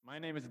My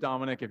name is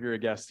Dominic, if you're a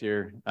guest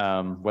here,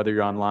 whether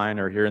you're online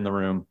or here in the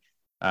room.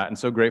 And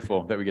so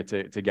grateful that we get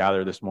to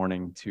gather this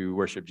morning to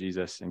worship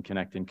Jesus and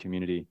connect in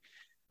community.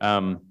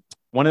 One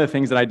of the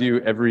things that I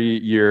do every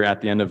year at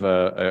the end of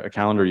a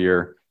calendar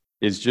year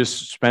is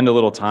just spend a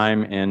little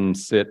time and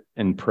sit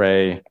and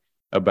pray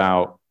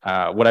about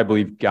what I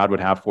believe God would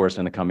have for us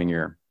in the coming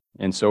year.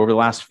 And so over the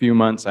last few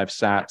months, I've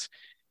sat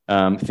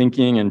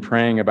thinking and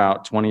praying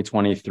about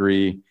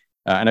 2023.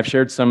 And I've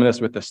shared some of this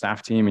with the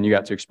staff team, and you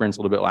got to experience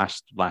a little bit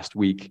last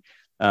week.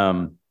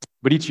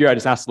 But each year I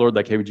just ask the Lord,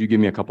 like, hey, would you give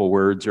me a couple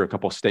words or a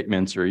couple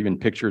statements or even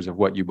pictures of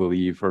what you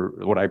believe or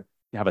what I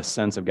have a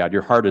sense of, God,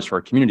 your heart is for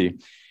our community.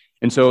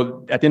 And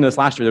so at the end of this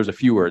last year, there was a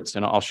few words,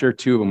 and I'll share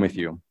two of them with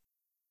you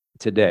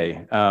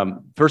today.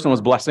 First one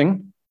was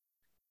blessing,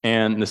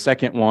 and the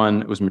second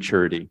one was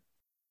maturity.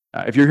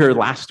 If you're here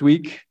last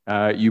week,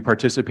 you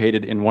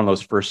participated in one of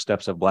those first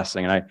steps of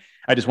blessing. And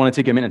I just want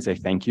to take a minute and say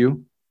thank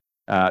you.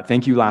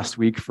 Thank you last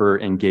week for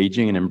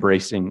engaging and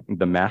embracing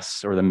the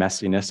mess or the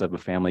messiness of a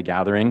family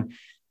gathering.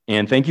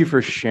 And thank you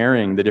for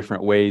sharing the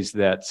different ways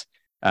that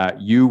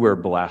you were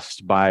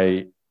blessed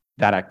by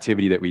that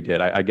activity that we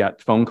did. I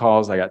got phone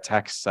calls, I got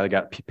texts, I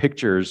got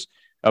pictures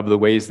of the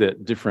ways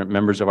that different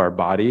members of our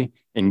body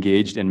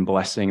engaged in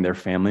blessing their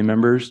family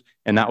members.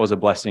 And that was a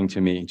blessing to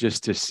me,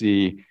 just to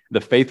see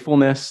the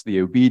faithfulness,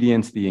 the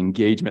obedience, the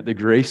engagement, the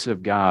grace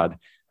of God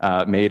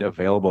made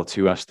available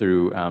to us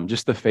through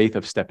just the faith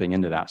of stepping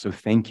into that. So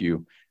thank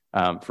you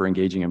for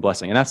engaging in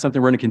blessing. And that's something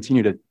we're going to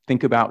continue to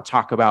think about,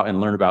 talk about, and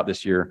learn about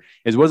this year,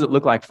 is what does it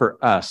look like for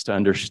us to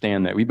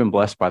understand that we've been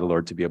blessed by the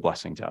Lord to be a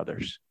blessing to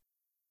others,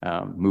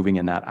 moving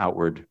in that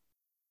outward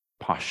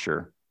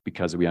posture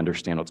because we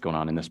understand what's going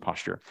on in this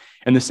posture.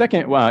 And the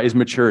second is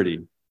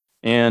maturity.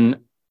 And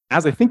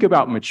as I think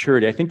about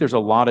maturity, I think there's a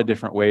lot of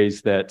different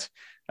ways that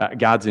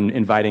God's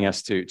inviting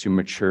us to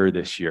mature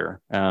this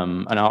year.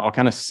 And I'll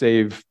kind of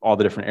save all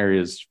the different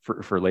areas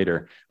for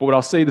later. But what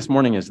I'll say this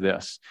morning is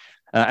this.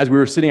 As we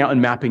were sitting out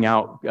and mapping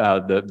out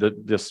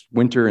this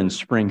winter and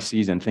spring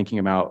season, thinking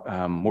about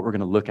what we're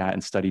going to look at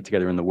and study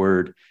together in the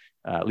Word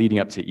leading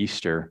up to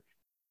Easter,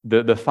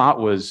 the thought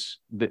was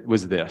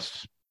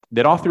this,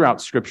 that all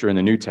throughout Scripture in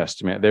the New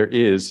Testament, there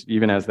is,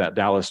 even as that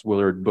Dallas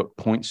Willard book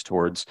points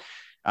towards,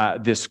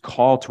 this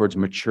call towards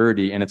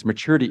maturity, and it's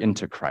maturity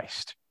into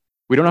Christ.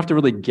 We don't have to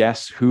really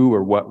guess who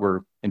or what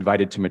we're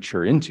invited to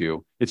mature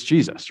into. It's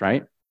Jesus,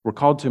 right? We're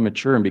called to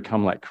mature and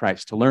become like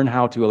Christ, to learn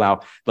how to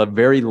allow the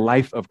very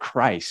life of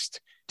Christ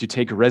to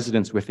take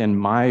residence within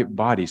my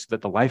body so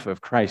that the life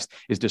of Christ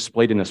is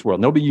displayed in this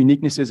world. There'll be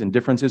uniquenesses and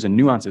differences and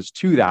nuances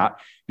to that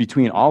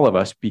between all of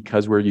us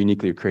because we're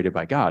uniquely created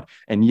by God.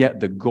 And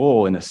yet the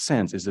goal, in a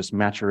sense, is this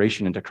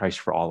maturation into Christ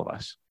for all of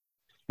us.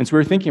 And so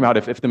we're thinking about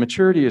if the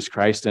maturity is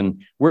Christ,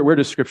 and where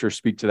does Scripture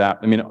speak to that?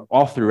 I mean,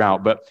 all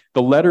throughout, but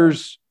the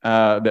letters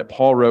that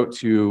Paul wrote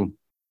to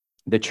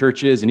the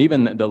churches, and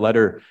even the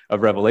letter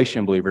of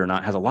Revelation, believe it or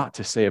not, has a lot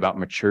to say about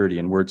maturity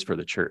and words for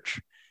the church.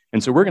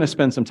 And so we're going to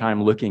spend some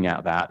time looking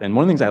at that. And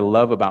one of the things I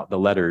love about the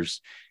letters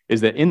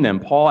is that in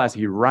them, Paul, as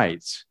he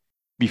writes,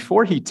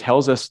 before he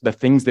tells us the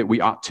things that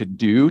we ought to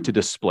do to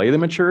display the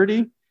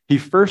maturity, he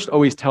first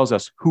always tells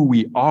us who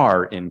we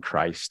are in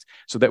Christ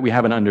so that we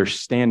have an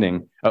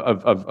understanding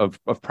of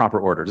proper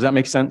order. Does that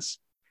make sense?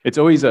 It's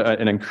always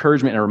an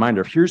encouragement and a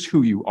reminder of here's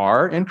who you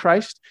are in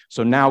Christ.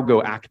 So now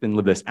go act and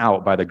live this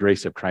out by the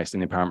grace of Christ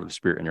and the empowerment of the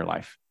Spirit in your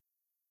life.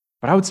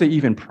 But I would say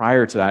even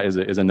prior to that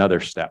is another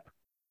step.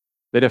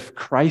 That if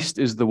Christ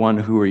is the one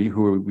who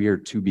we are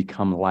to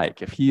become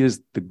like, if he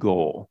is the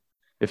goal,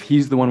 if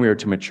he's the one we are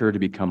to mature to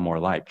become more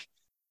like,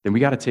 then we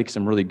got to take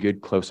some really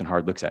good, close, and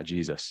hard looks at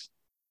Jesus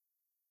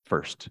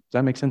first. Does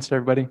that make sense to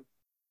everybody?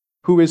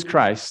 Who is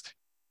Christ?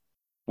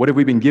 What have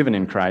we been given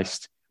in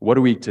Christ? What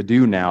are we to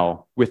do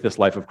now with this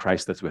life of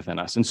Christ that's within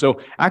us? And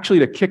so actually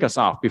to kick us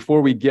off,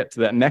 before we get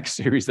to that next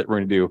series that we're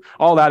going to do,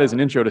 all that is an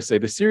intro to say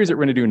the series that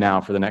we're going to do now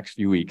for the next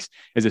few weeks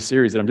is a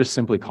series that I'm just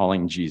simply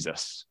calling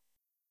Jesus.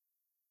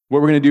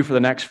 What we're going to do for the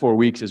next 4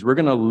 weeks is we're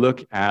going to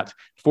look at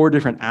 4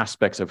 different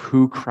aspects of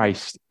who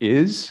Christ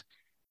is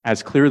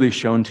as clearly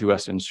shown to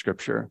us in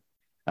Scripture.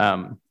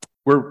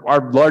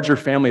 Our larger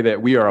family that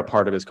we are a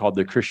part of is called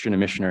the Christian and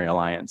Missionary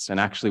Alliance.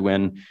 And actually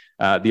when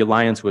the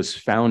Alliance was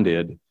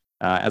founded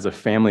as a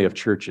family of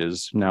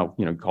churches, now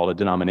called a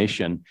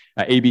denomination,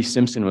 A.B.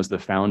 Simpson was the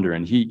founder,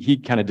 and he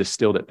kind of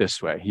distilled it this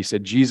way. He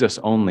said, Jesus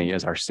only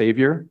is our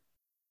Savior,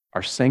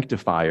 our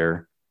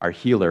Sanctifier, our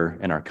Healer,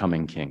 and our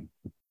coming King.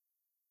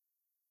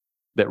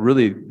 That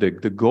really the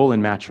goal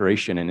in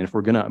maturation, and if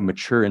we're going to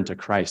mature into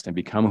Christ and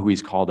become who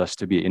he's called us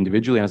to be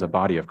individually and as a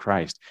body of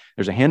Christ,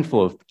 there's a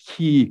handful of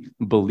key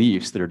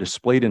beliefs that are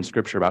displayed in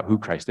Scripture about who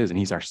Christ is. And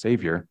he's our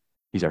Savior,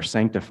 he's our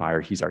Sanctifier,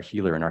 he's our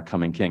Healer, and our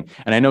coming King.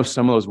 And I know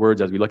some of those words,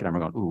 as we look at them,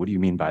 we're going, ooh, what do you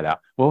mean by that?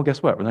 Well,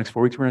 guess what? For the next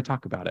 4 weeks, we're going to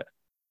talk about it.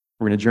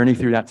 We're going to journey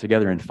through that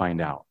together and find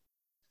out.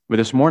 But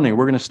this morning,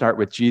 we're going to start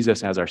with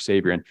Jesus as our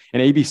Savior. And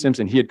A.B.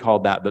 Simpson, he had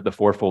called that the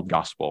fourfold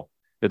gospel.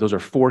 That those are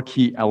 4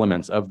 key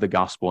elements of the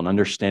gospel, and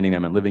understanding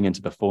them and living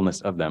into the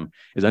fullness of them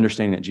is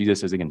understanding that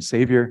Jesus is, again,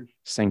 Savior,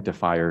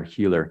 Sanctifier,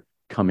 Healer,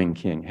 coming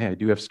king. Hey, I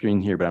do have screen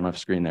here, but I don't have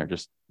screen there,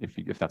 just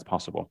if that's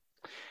possible.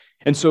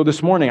 And so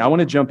this morning, I want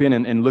to jump in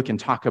and look and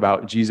talk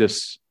about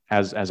Jesus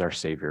as our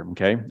Savior,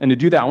 okay? And to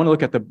do that, I want to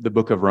look at the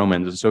book of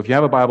Romans. And so if you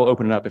have a Bible,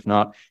 open it up. If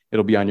not,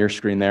 it'll be on your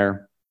screen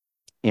there.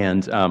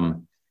 And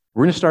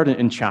we're going to start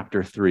in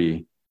chapter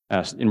 3,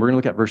 and we're going to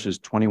look at verses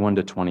 21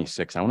 to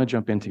 26. I want to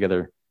jump in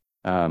together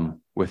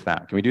with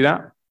that. Can we do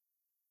that?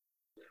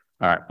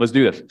 All right, let's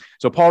do this.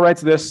 So Paul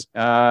writes this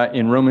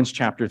in Romans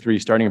chapter 3,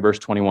 starting in verse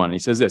 21. He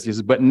says this, he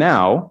says, "But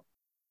now,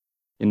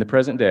 in the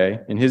present day,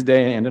 in his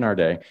day and in our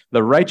day,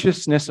 the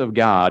righteousness of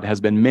God has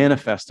been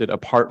manifested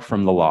apart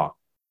from the law.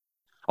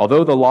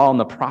 Although the law and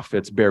the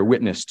prophets bear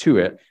witness to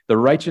it, the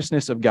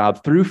righteousness of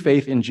God through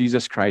faith in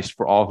Jesus Christ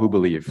for all who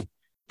believe.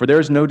 For there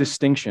is no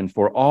distinction,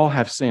 for all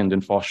have sinned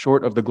and fall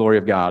short of the glory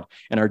of God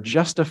and are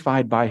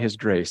justified by his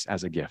grace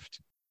as a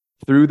gift,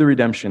 through the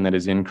redemption that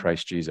is in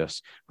Christ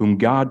Jesus, whom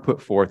God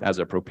put forth as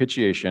a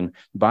propitiation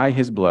by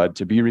his blood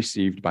to be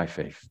received by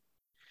faith.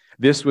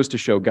 This was to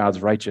show God's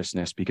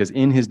righteousness, because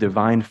in his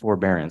divine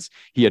forbearance,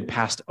 he had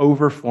passed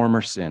over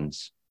former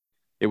sins.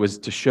 It was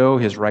to show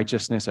his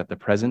righteousness at the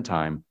present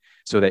time,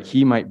 so that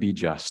he might be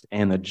just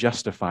and the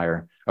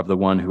justifier of the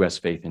one who has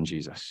faith in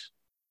Jesus."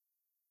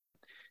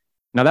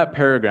 Now, that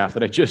paragraph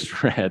that I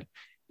just read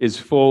is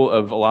full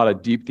of a lot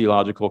of deep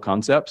theological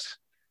concepts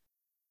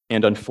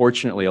and,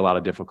 unfortunately, a lot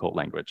of difficult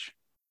language.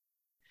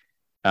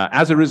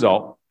 As a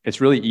result,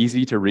 it's really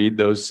easy to read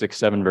those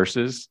 6-7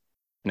 verses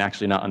and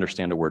actually not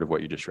understand a word of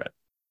what you just read.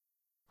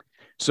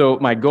 So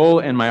my goal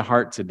and my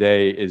heart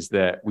today is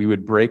that we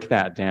would break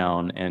that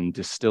down and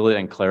distill it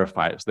and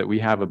clarify it so that we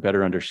have a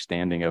better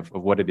understanding of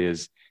what it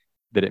is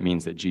that it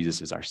means that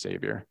Jesus is our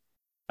Savior.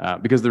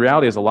 Because the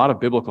reality is, a lot of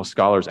biblical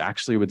scholars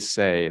actually would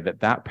say that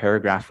that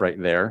paragraph right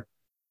there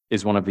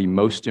is one of the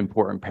most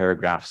important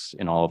paragraphs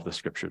in all of the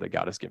scripture that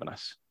God has given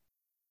us,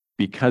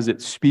 because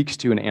it speaks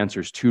to and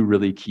answers two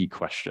really key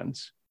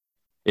questions.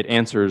 It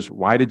answers,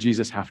 why did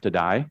Jesus have to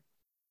die?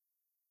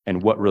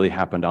 And what really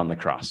happened on the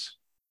cross?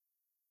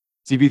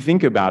 See, if you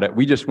think about it,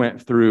 we just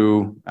went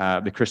through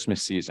the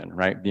Christmas season,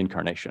 right? The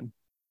incarnation.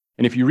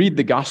 And if you read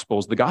the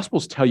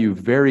Gospels tell you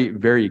very,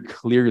 very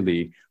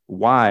clearly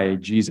why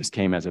Jesus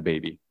came as a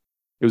baby.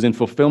 It was in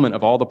fulfillment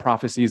of all the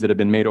prophecies that have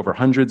been made over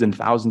hundreds and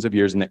thousands of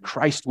years, and that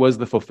Christ was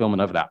the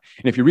fulfillment of that.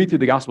 And if you read through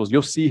the Gospels,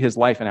 you'll see his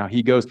life and how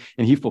he goes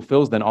and he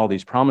fulfills then all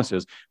these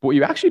promises. But what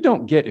you actually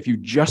don't get if you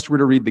just were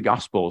to read the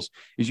Gospels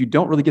is you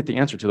don't really get the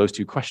answer to those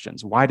two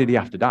questions. Why did he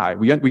have to die?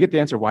 We get the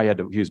answer why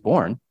he was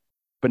born,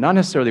 but not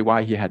necessarily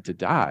why he had to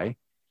die,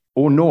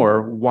 or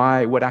nor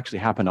what actually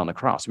happened on the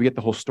cross. We get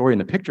the whole story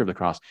and the picture of the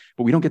cross,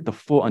 but we don't get the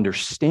full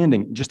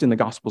understanding just in the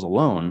Gospels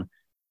alone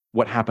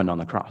what happened on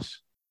the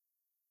cross.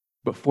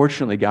 But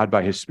fortunately, God,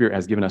 by his Spirit,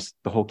 has given us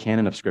the whole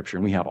canon of Scripture,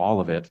 and we have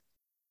all of it.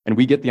 And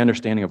we get the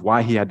understanding of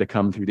why he had to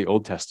come through the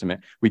Old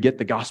Testament. We get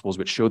the Gospels,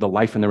 which show the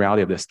life and the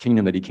reality of this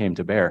kingdom that he came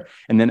to bear.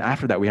 And then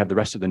after that, we have the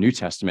rest of the New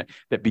Testament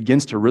that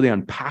begins to really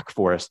unpack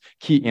for us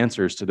key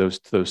answers to those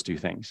two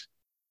things,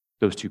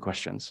 those two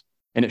questions.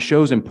 And it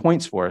shows and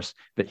points for us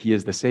that he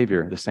is the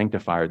Savior, the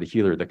Sanctifier, the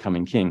Healer, the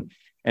coming King.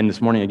 And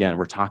this morning, again,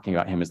 we're talking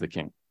about him as the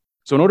King.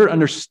 So in order to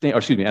understand,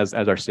 as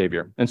our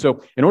Savior. And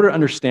so in order to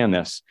understand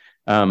this,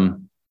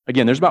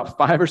 again, there's about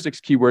 5 or 6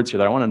 key words here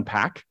that I want to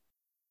unpack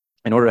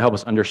in order to help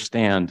us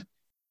understand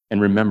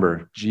and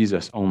remember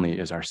Jesus only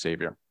is our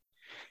Savior.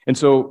 And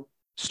so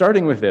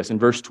starting with this in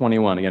verse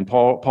 21, again,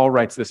 Paul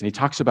writes this and he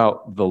talks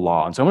about the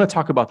law. And so I want to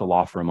talk about the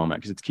law for a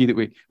moment because it's key that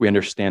we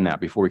understand that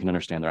before we can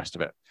understand the rest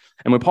of it.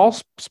 And when Paul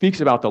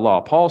speaks about the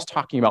law, Paul's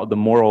talking about the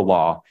moral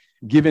law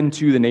given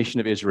to the nation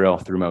of Israel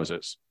through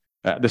Moses.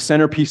 The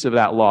centerpiece of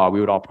that law,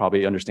 we would all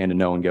probably understand and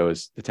know and go,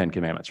 is the 10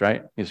 Commandments,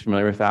 right? You guys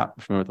familiar with that?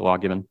 Familiar with the law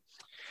given?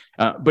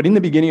 But in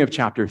the beginning of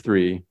chapter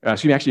 3,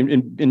 actually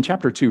in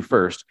chapter 2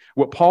 first,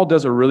 what Paul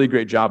does a really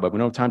great job of, we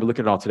don't have time to look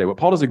at it all today, what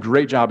Paul does a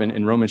great job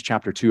in Romans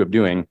chapter 2 of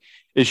doing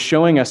is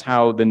showing us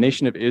how the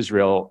nation of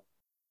Israel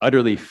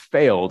utterly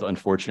failed,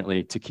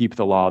 unfortunately, to keep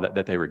the law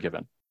that they were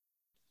given.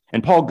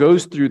 And Paul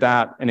goes through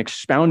that and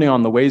expounding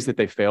on the ways that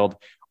they failed,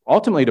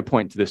 ultimately to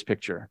point to this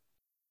picture,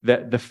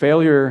 that the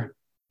failure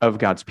of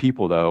God's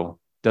people, though,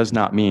 does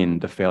not mean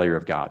the failure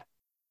of God.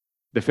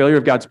 The failure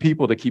of God's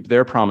people to keep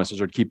their promises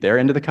or to keep their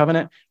end of the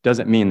covenant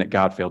doesn't mean that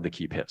God failed to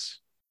keep his.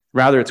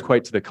 Rather, it's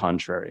quite to the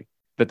contrary,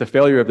 that the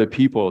failure of the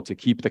people to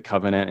keep the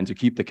covenant and to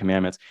keep the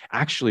commandments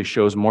actually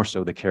shows more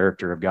so the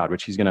character of God,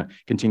 which he's going to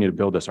continue to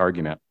build this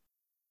argument.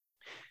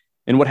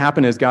 And what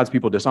happened is God's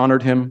people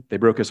dishonored him, they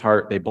broke his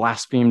heart, they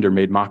blasphemed or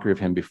made mockery of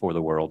him before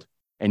the world.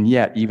 And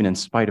yet, even in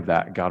spite of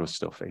that, God was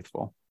still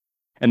faithful.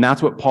 And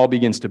that's what Paul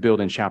begins to build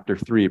in chapter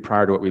 3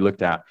 prior to what we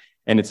looked at.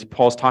 And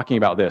Paul's talking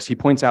about this. He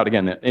points out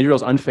again that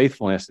Israel's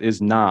unfaithfulness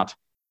is not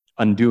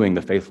undoing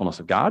the faithfulness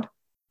of God,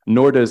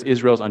 nor does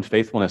Israel's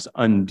unfaithfulness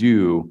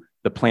undo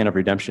the plan of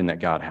redemption that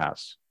God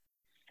has.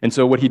 And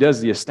so what he does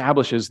is he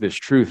establishes this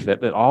truth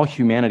that all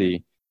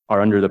humanity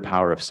are under the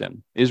power of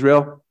sin.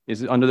 Israel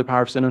is under the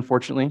power of sin,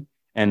 unfortunately,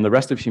 and the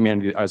rest of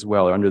humanity as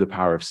well are under the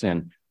power of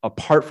sin,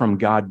 apart from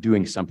God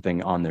doing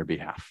something on their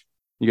behalf.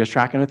 You guys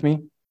tracking with me?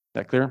 Is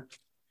that clear?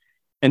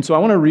 And so I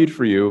want to read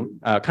for you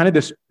kind of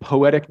this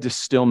poetic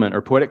distillment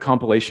or poetic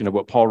compilation of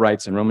what Paul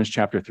writes in Romans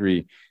chapter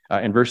 3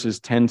 in verses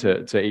 10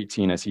 to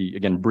 18 as he,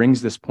 again,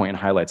 brings this point and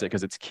highlights it,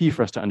 because it's key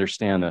for us to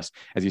understand this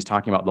as he's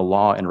talking about the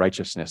law and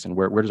righteousness and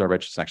where does our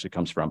righteousness actually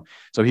comes from.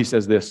 So he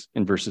says this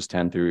in verses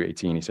 10 through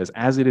 18. He says,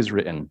 "As it is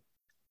written,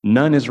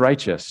 none is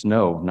righteous,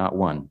 no, not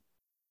one.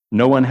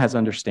 No one has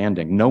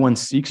understanding. No one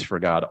seeks for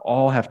God.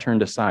 All have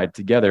turned aside.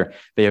 Together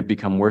they have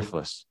become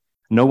worthless.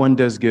 No one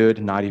does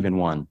good, not even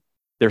one.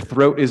 Their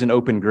throat is an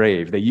open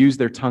grave. They use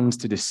their tongues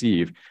to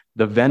deceive.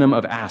 The venom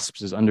of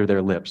asps is under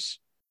their lips.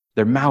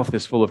 Their mouth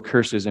is full of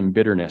curses and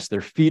bitterness.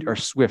 Their feet are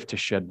swift to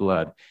shed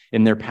blood.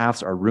 In their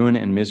paths are ruin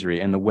and misery,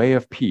 and the way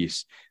of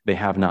peace they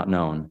have not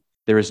known.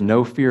 There is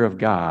no fear of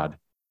God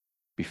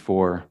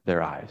before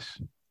their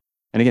eyes."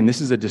 And again,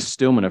 this is a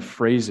distillment of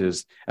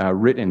phrases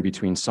written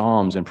between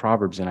Psalms and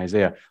Proverbs and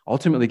Isaiah,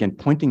 ultimately, again,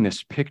 pointing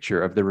this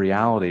picture of the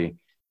reality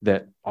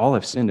that all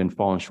have sinned and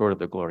fallen short of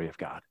the glory of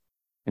God.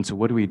 And so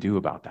what do we do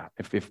about that?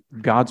 If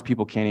God's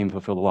people can't even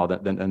fulfill the law,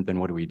 then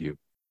what do we do?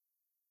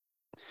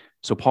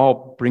 So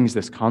Paul brings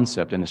this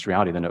concept and this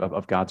reality then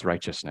of God's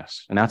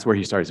righteousness. And that's where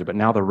he starts it. But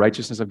now the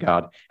righteousness of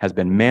God has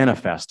been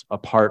manifest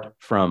apart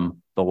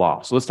from the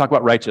law. So let's talk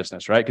about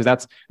righteousness, right?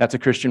 Because that's a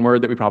Christian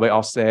word that we probably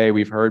all say,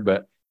 we've heard,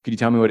 but could you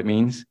tell me what it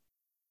means?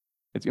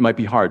 It might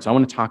be hard. So I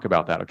want to talk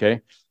about that,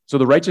 okay? So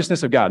the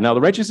righteousness of God. Now,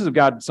 the righteousness of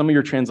God, some of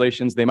your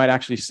translations, they might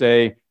actually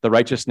say the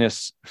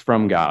righteousness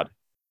from God.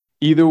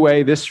 Either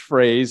way, this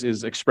phrase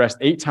is expressed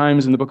 8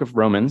 times in the book of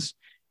Romans,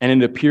 and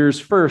it appears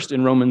first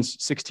in Romans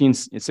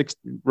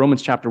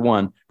chapter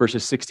 1,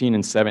 verses 16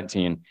 and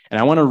 17. And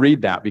I want to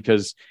read that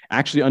because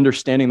actually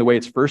understanding the way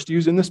it's first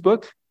used in this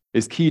book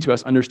is key to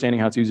us understanding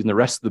how it's used in the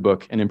rest of the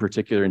book, and in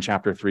particular in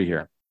chapter 3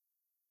 here.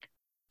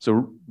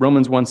 So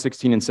Romans 1,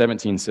 16 and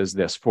 17 says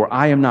this, "For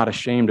I am not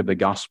ashamed of the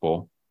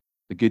gospel,"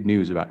 the good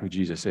news about who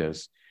Jesus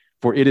is,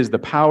 "for it is the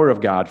power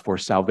of God for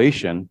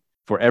salvation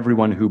for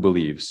everyone who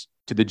believes,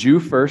 to the Jew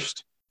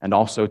first and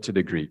also to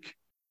the Greek.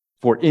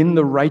 For in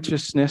the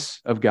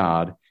righteousness of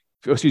God,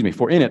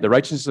 for in it the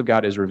righteousness of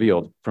God is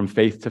revealed from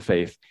faith to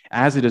faith,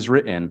 as it is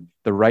written,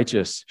 the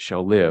righteous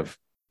shall live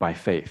by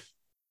faith."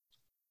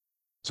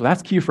 So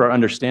that's key for our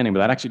understanding, but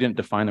that actually didn't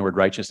define the word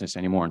righteousness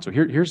anymore. And so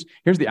here's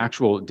the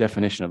actual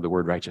definition of the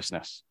word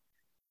righteousness.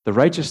 The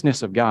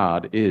righteousness of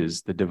God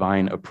is the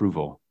divine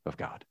approval of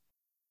God.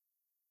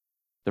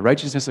 The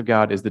righteousness of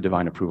God is the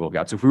divine approval of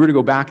God. So if we were to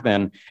go back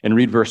then and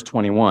read verse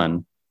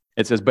 21,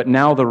 it says, "But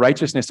now the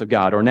righteousness of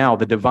God," or now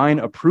the divine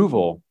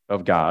approval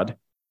of God,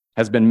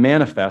 "has been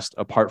manifest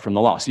apart from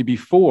the law." See,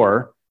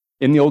 before,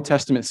 in the Old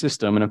Testament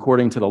system and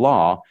according to the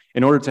law,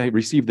 in order to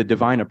receive the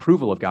divine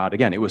approval of God,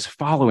 again, it was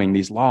following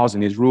these laws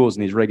and these rules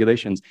and these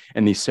regulations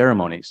and these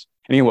ceremonies.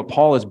 And again, what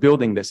Paul is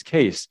building this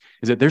case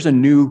is that there's a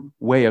new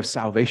way of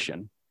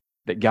salvation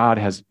that God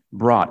has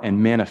brought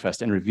and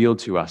manifest and revealed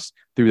to us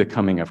through the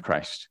coming of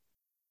Christ.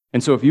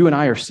 And so if you and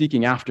I are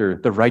seeking after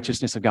the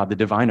righteousness of God, the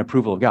divine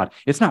approval of God,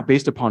 it's not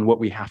based upon what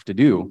we have to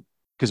do,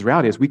 because the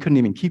reality is we couldn't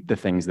even keep the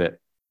things that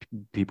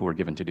people were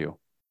given to do.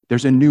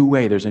 There's a new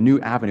way, there's a new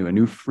avenue, a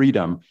new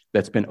freedom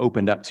that's been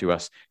opened up to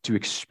us to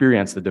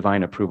experience the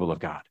divine approval of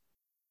God.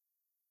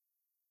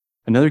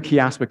 Another key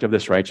aspect of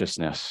this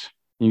righteousness,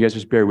 and you guys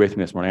just bear with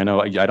me this morning. I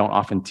know I don't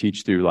often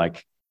teach through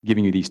like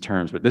giving you these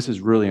terms, but this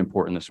is really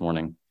important this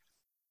morning,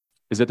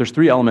 is that there's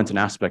 3 elements and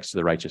aspects to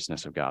the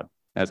righteousness of God,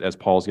 as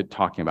Paul's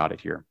talking about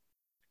it here.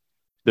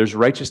 There's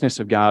righteousness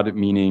of God,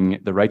 meaning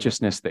the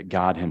righteousness that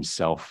God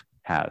himself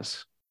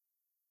has.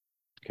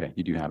 Okay,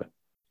 you do have it.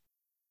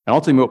 And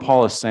ultimately what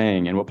Paul is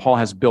saying, and what Paul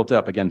has built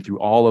up, again, through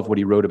all of what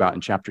he wrote about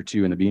in chapter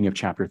 2 and the beginning of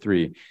chapter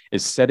 3,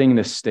 is setting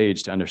this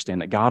stage to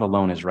understand that God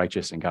alone is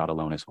righteous and God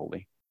alone is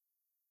holy.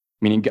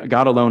 Meaning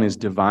God alone is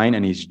divine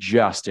and he's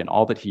just in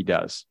all that he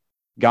does.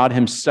 God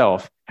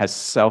himself has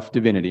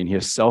self-divinity and he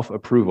has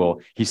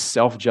self-approval. He's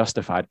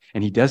self-justified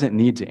and he doesn't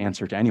need to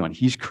answer to anyone.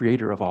 He's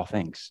creator of all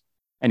things.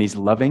 And he's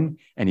loving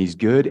and he's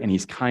good and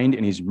he's kind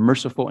and he's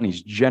merciful and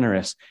he's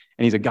generous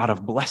and he's a God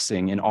of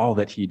blessing in all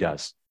that he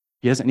does.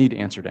 He doesn't need to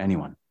answer to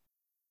anyone.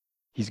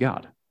 He's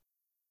God.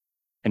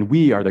 And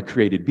we are the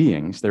created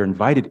beings that are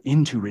invited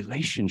into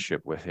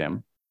relationship with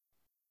him.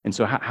 And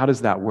so how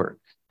does that work?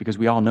 Because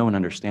we all know and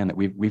understand that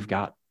we've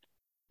got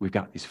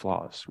these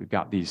flaws. We've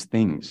got these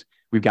things.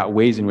 We've got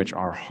ways in which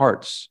our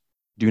hearts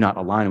do not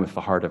align with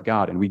the heart of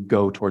God, and we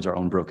go towards our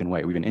own broken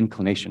way. We have an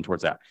inclination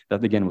towards that.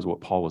 That, again, was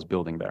what Paul was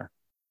building there.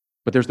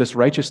 But there's this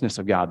righteousness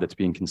of God that's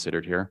being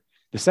considered here.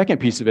 The second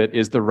piece of it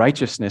is the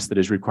righteousness that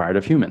is required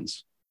of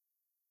humans.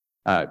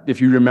 If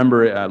you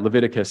remember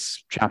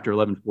Leviticus chapter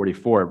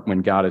 11:44,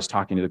 when God is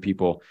talking to the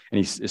people and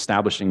he's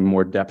establishing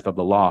more depth of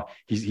the law,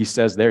 he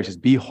says there, he says,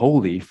 "Be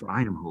holy, for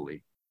I am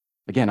holy."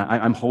 Again,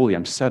 I'm holy,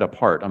 I'm set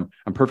apart,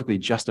 I'm perfectly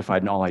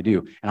justified in all I do.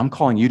 And I'm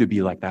calling you to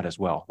be like that as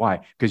well.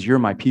 Why? Because you're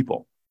my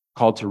people,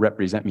 called to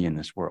represent me in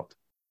this world.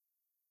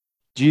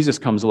 Jesus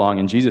comes along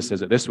and Jesus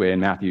says it this way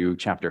in Matthew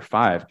chapter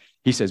 5.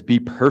 He says, "Be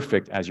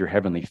perfect as your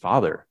heavenly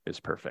Father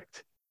is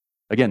perfect."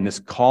 Again, this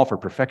call for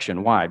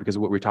perfection. Why? Because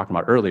of what we were talking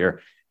about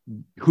earlier.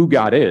 Who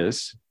God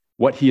is,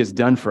 What he has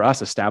done for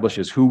us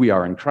establishes who we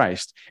are in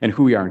Christ, and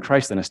who we are in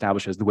Christ then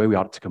establishes the way we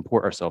ought to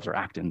comport ourselves or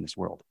act in this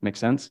world. Make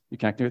sense? You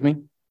connecting with me?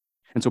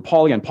 And so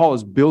Paul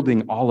is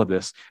building all of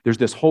this. There's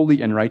this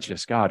holy and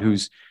righteous God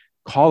who's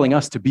calling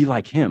us to be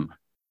like him.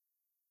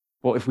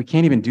 Well, if we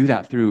can't even do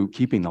that through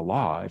keeping the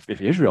law,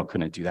 if Israel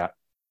couldn't do that,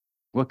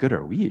 what good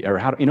are we? Or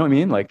how, you know what I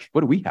mean? Like,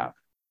 what do we have?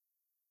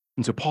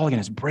 And so Paul, again,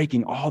 is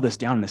breaking all this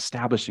down and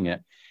establishing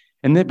it.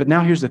 But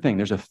now here's the thing.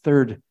 There's a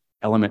third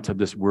element of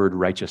this word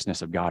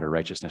righteousness of God or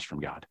righteousness from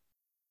God.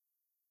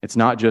 It's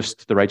not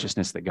just the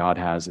righteousness that God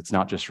has. It's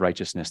not just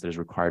righteousness that is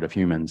required of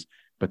humans.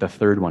 But the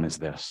third one is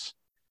this.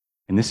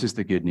 And this is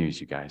the good news,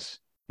 you guys.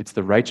 It's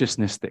the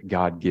righteousness that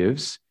God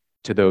gives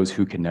to those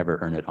who can never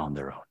earn it on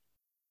their own.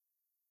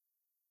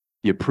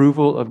 The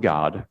approval of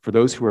God for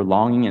those who are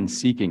longing and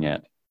seeking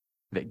it,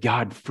 that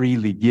God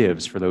freely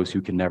gives for those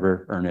who can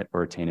never earn it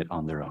or attain it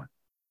on their own.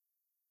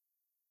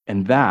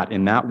 And that,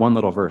 in that one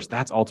little verse,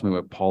 that's ultimately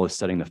what Paul is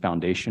setting the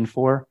foundation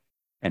for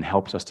and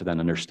helps us to then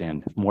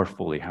understand more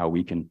fully how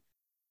we can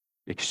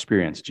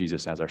experience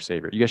Jesus as our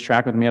Savior. You guys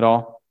track with me at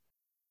all?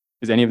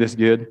 Is any of this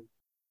good?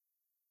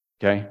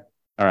 Okay.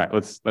 All right.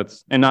 Let's,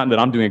 and not that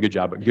I'm doing a good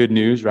job, but good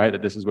news, right?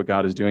 That this is what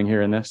God is doing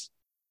here in this.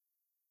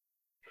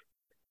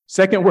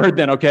 Second word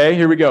then, okay,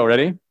 here we go.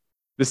 Ready?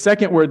 The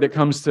second word that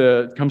comes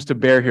to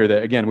bear here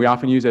that, again, we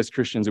often use as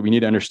Christians that we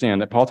need to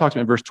understand that Paul talks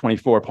about in verse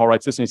 24. Paul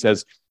writes this and he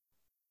says,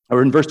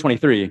 or in verse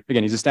 23,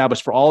 again, he's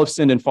established, for all have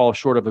sinned and fall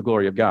short of the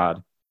glory of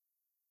God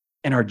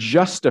and are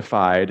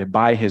justified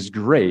by his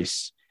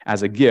grace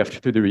as a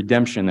gift through the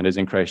redemption that is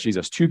in Christ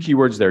Jesus. Two key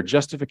words there,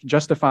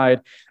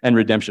 justified and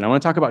redemption. I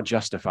want to talk about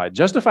justified.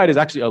 Justified is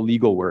actually a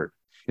legal word.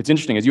 It's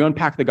interesting. As you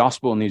unpack the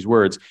gospel in these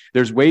words,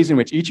 there's ways in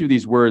which each of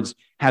these words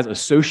has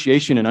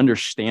association and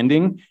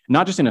understanding,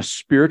 not just in a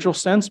spiritual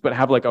sense, but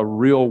have like a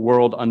real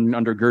world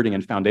undergirding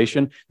and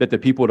foundation that the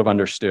people would have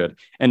understood.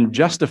 And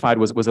justified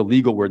was a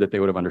legal word that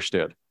they would have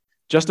understood.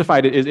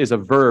 Justified is a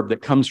verb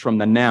that comes from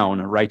the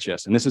noun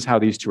righteous. And this is how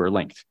these two are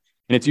linked.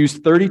 And it's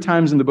used 30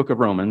 times in the book of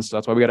Romans. So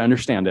that's why we got to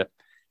understand it.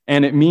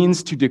 And it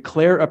means to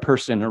declare a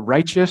person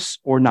righteous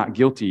or not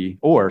guilty,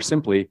 or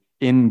simply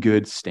in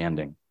good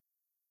standing.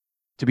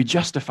 To be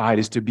justified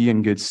is to be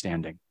in good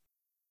standing.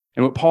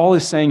 And what Paul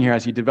is saying here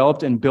as he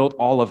developed and built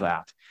all of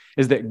that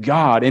is that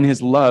God, in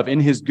his love, in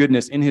his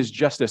goodness, in his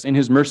justice, in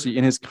his mercy,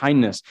 in his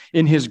kindness,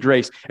 in his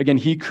grace, again,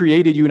 he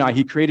created you and I,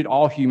 he created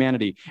all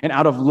humanity. And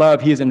out of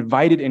love, he has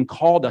invited and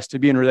called us to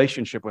be in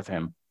relationship with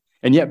him.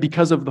 And yet,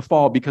 because of the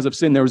fall, because of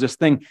sin, there was this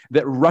thing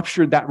that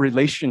ruptured that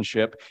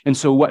relationship. And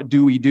so what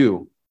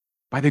do?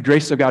 By the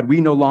grace of God, we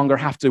no longer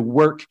have to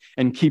work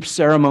and keep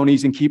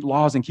ceremonies and keep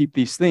laws and keep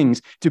these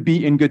things to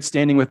be in good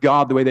standing with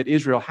God the way that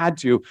Israel had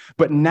to.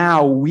 But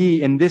now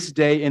we, in this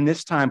day, in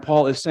this time,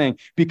 Paul is saying,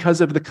 because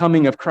of the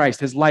coming of Christ,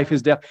 his life,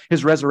 his death,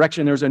 his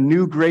resurrection, there's a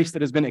new grace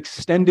that has been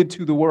extended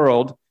to the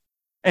world.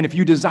 And if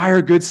you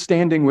desire good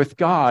standing with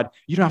God,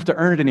 you don't have to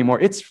earn it anymore.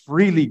 It's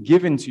freely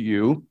given to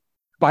you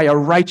by a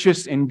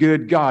righteous and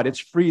good God. It's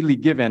freely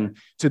given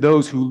to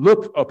those who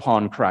look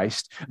upon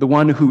Christ, the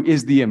one who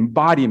is the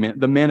embodiment,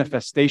 the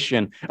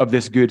manifestation of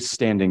this good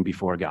standing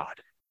before God.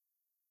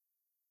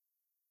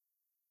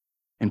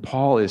 And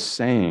Paul is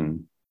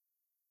saying,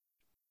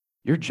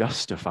 you're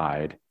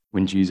justified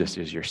when Jesus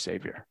is your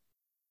Savior.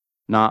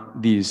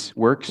 Not these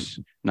works,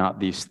 not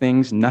these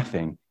things,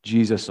 nothing,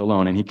 Jesus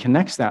alone. And he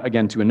connects that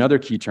again to another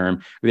key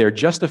term. They are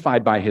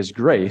justified by his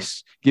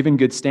grace, given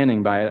good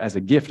standing by it as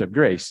a gift of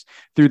grace,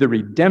 through the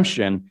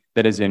redemption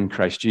that is in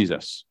Christ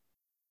Jesus.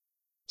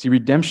 See,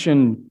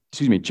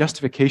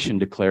 justification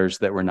declares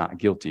that we're not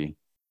guilty.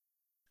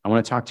 I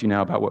want to talk to you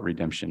now about what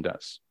redemption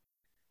does.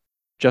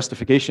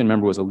 Justification,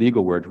 remember, was a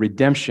legal word.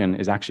 Redemption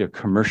is actually a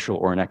commercial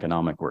or an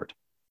economic word.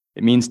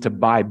 It means to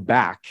buy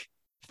back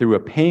through a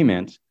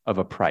payment of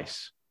a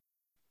price.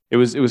 It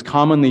was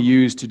commonly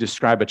used to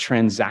describe a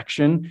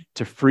transaction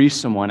to free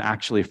someone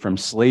actually from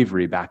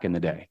slavery back in the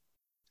day.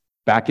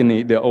 Back in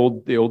the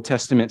Old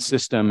Testament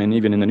system and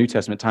even in the New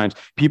Testament times,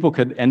 people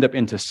could end up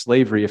into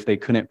slavery if they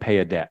couldn't pay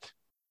a debt.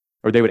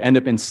 Or they would end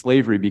up in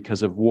slavery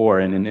because of war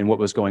and what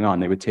was going on.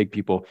 They would take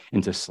people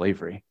into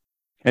slavery.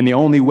 And the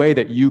only way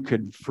that you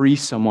could free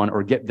someone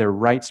or get their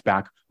rights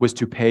back was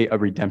to pay a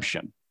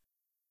redemption.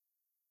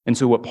 And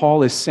so what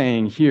Paul is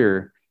saying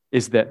here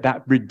is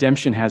that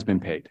redemption has been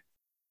paid.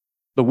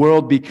 The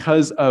world,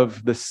 because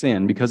of the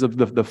sin, because of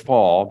the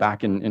fall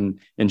back in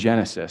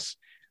Genesis,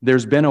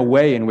 there's been a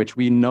way in which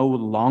we no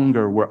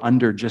longer were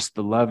under just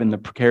the love and the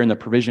care and the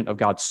provision of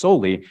God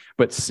solely,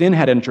 but sin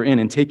had entered in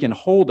and taken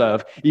hold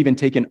of, even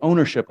taken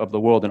ownership of the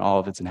world and all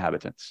of its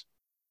inhabitants.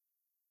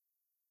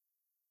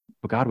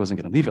 But God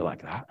wasn't going to leave it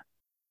like that.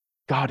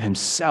 God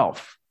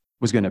himself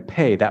was going to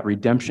pay that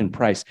redemption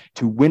price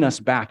to win us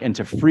back and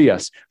to free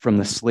us from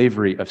the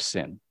slavery of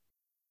sin.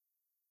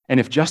 And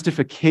if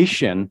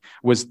justification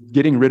was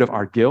getting rid of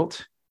our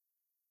guilt,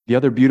 the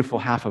other beautiful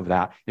half of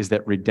that is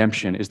that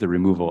redemption is the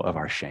removal of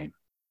our shame.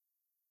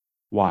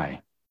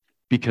 Why?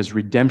 Because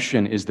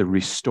redemption is the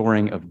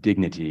restoring of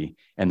dignity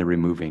and the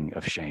removing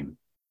of shame.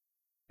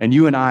 And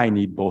you and I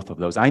need both of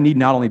those. I need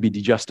not only be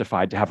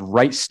justified to have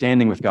right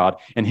standing with God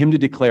and him to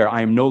declare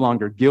I am no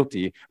longer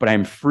guilty, but I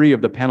am free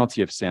of the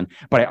penalty of sin.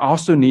 But I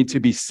also need to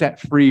be set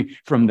free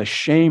from the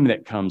shame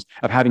that comes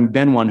of having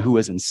been one who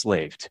was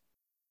enslaved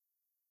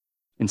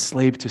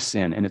to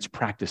sin and its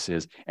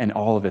practices and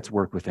all of its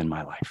work within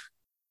my life.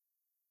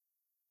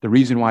 The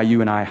reason why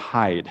you and I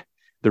hide,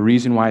 the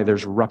reason why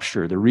there's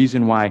rupture, the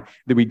reason why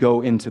that we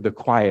go into the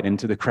quiet,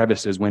 into the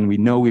crevices when we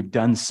know we've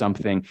done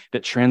something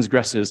that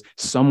transgresses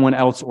someone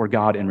else or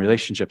God in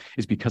relationship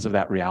is because of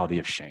that reality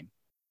of shame.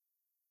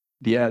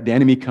 The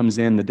enemy comes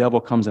in, the devil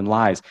comes and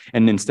lies.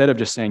 And instead of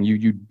just saying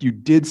you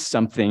did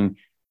something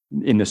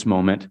in this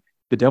moment,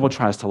 the devil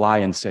tries to lie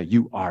and say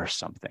you are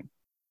something.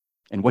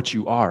 And what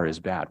you are is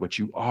bad. What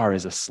you are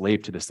is a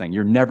slave to this thing.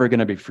 You're never going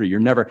to be free.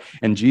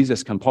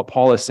 And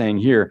Paul is saying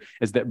here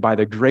is that by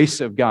the grace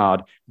of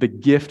God, the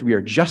gift, we are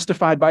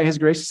justified by his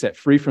grace, set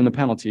free from the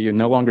penalty, and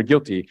no longer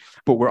guilty,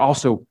 but we're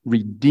also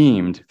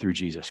redeemed through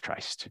Jesus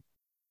Christ.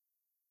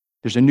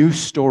 There's a new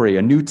story,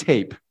 a new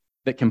tape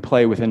that can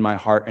play within my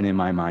heart and in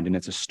my mind. And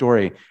it's a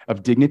story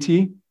of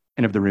dignity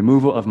and of the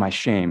removal of my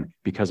shame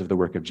because of the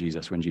work of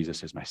Jesus when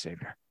Jesus is my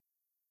Savior.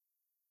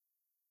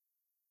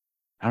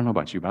 I don't know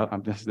about you,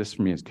 but this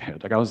for me is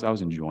good. Like I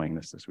was enjoying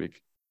this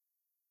week.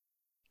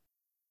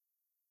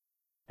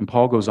 And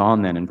Paul goes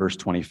on then in verse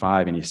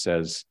 25 and he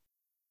says,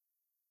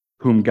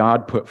 whom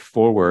God put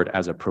forward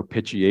as a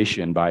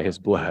propitiation by his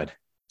blood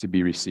to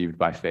be received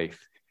by faith.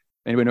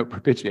 Anybody know what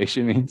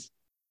propitiation means?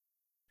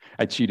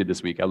 I cheated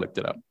this week. I looked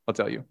it up. I'll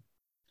tell you.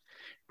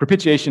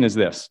 Propitiation is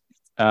this.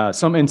 In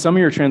some of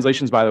your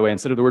translations, by the way,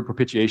 instead of the word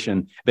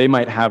propitiation, they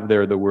might have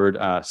there the word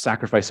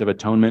sacrifice of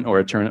atonement or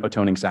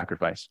atoning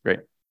sacrifice. Great.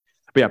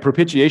 But yeah,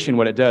 propitiation,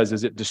 what it does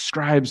is it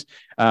describes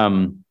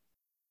the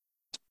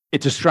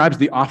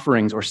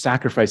offerings or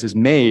sacrifices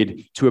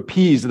made to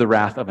appease the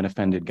wrath of an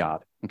offended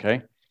God,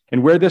 okay?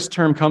 And where this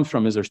term comes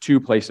from is there's two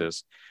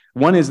places.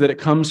 One is that it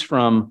comes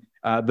from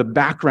the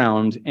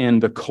background and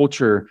the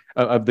culture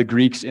of the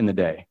Greeks in the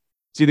day.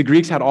 See, the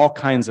Greeks had all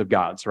kinds of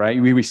gods,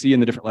 right? We see in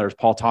the different letters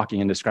Paul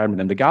talking and describing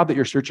them. The God that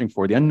you're searching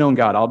for, the unknown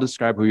God, I'll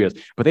describe who he is.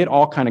 But they had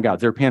all kinds of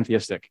gods. They're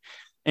pantheistic.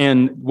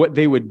 And what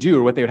they would do,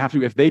 or what they would have to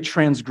do, if they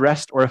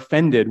transgressed or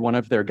offended one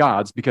of their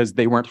gods because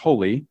they weren't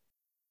holy,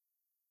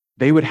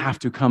 they would have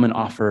to come and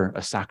offer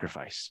a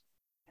sacrifice.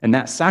 And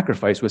that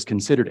sacrifice was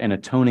considered an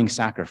atoning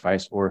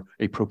sacrifice or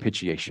a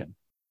propitiation.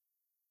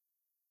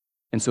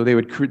 And so they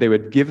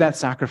would give that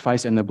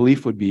sacrifice, and the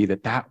belief would be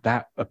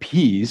that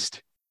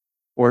appeased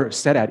or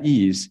set at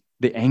ease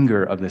the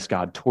anger of this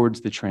God towards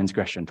the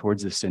transgression,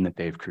 towards the sin that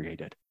they've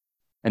created.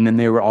 And then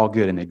they were all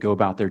good, and they'd go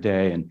about their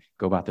day and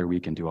go about their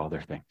week and do all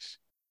their things.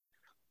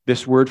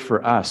 This word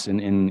for us in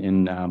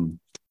the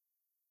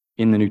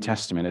New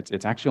Testament,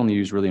 it's actually only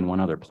used really in one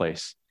other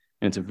place.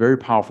 And it's a very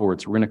powerful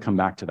word, so we're going to come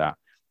back to that.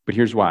 But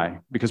here's why.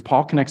 Because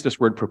Paul connects this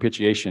word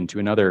propitiation to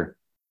another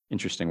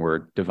interesting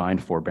word, divine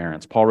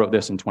forbearance. Paul wrote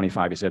this in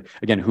 25. He said,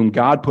 again, whom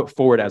God put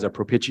forward as a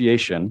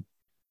propitiation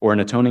or an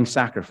atoning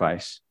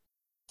sacrifice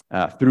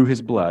through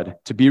his blood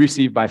to be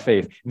received by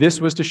faith.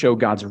 This was to show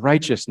God's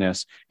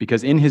righteousness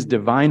because in his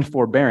divine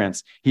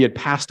forbearance, he had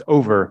passed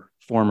over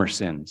former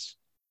sins.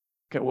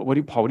 Okay, Paul,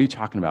 what are you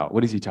talking about?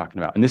 What is he talking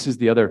about? And this is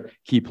the other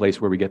key place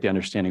where we get the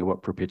understanding of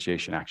what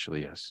propitiation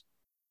actually is.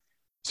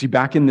 See,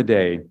 back in the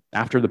day,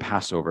 after the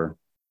Passover,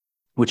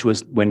 which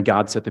was when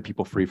God set the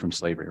people free from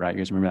slavery, right?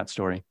 You guys remember that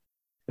story?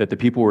 That the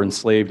people were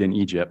enslaved in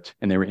Egypt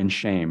and they were in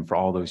shame for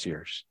all those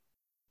years.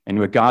 And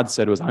what God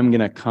said was, I'm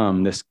going to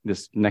come this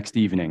next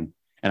evening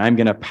and I'm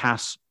going to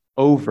pass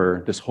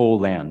over this whole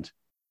land.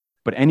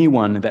 But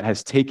anyone that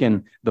has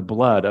taken the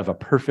blood of a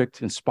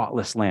perfect and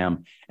spotless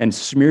lamb and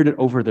smeared it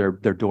over their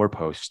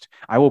doorpost,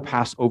 I will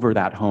pass over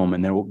that home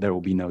and there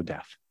will be no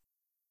death.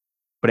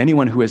 But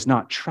anyone who has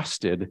not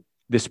trusted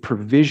this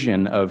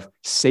provision of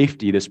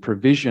safety, this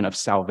provision of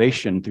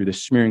salvation through the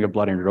smearing of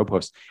blood on your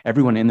doorpost,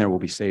 everyone in there will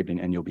be saved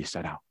and you'll be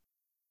set out.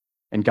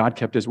 And God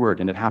kept his word,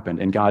 and it happened.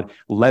 And God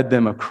led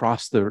them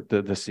across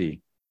the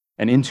sea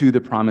and into the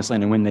promised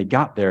land. And when they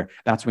got there,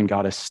 that's when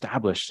God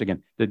established,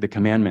 again, the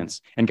commandments.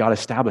 And God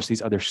established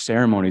these other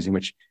ceremonies in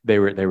which they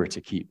were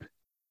to keep.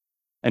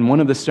 And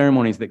one of the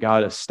ceremonies that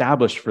God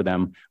established for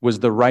them was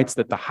the rites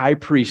that the high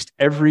priest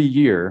every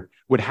year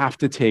would have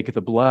to take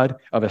the blood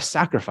of a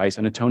sacrifice,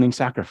 an atoning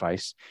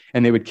sacrifice,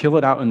 and they would kill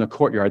it out in the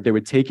courtyard. They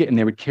would take it and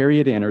they would carry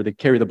it in, or they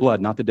carry the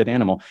blood, not the dead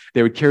animal.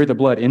 They would carry the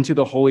blood into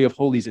the Holy of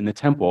Holies in the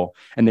temple,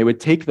 and they would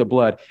take the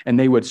blood and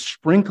they would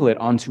sprinkle it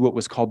onto what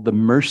was called the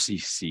mercy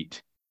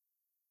seat,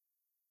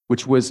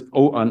 which was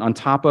on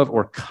top of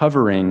or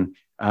covering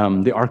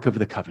the Ark of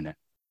the Covenant,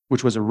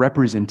 which was a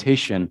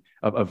representation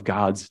of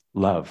God's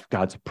love,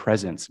 God's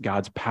presence,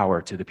 God's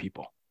power to the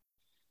people.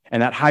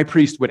 And that high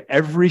priest would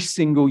every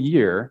single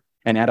year,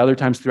 and at other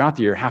times throughout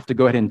the year, have to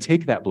go ahead and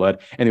take that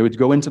blood, and they would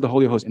go into the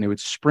Holy of Holies, and they would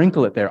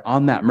sprinkle it there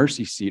on that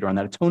mercy seat or on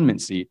that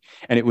atonement seat,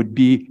 and it would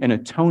be an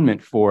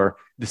atonement for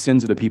the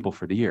sins of the people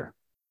for the year.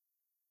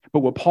 But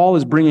what Paul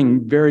is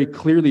bringing very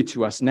clearly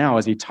to us now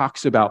as he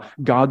talks about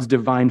God's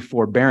divine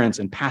forbearance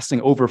and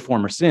passing over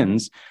former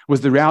sins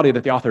was the reality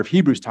that the author of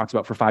Hebrews talks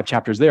about for 5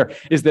 chapters there,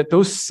 is that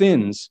those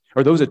sins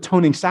or those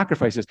atoning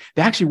sacrifices,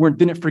 they actually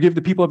didn't forgive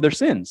the people of their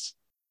sins.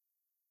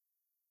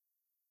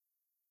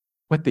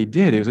 What they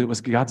did is it was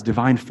God's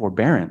divine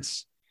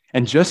forbearance.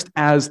 And just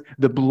as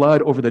the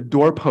blood over the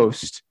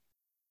doorpost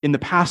in the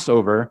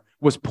Passover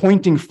was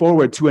pointing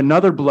forward to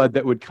another blood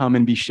that would come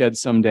and be shed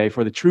someday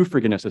for the true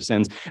forgiveness of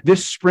sins,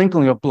 this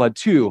sprinkling of blood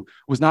too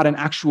was not an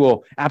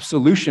actual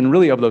absolution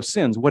really of those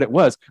sins. What it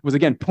was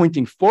again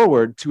pointing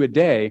forward to a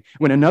day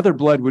when another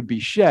blood would be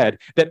shed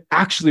that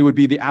actually would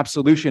be the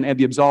absolution and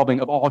the absolving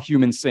of all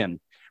human sin,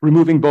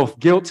 removing both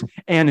guilt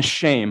and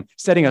shame,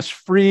 setting us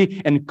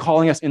free and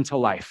calling us into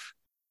life,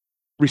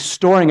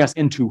 restoring us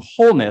into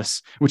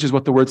wholeness, which is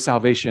what the word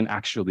salvation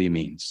actually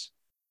means.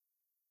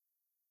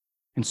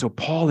 And so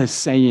Paul is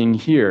saying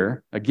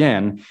here,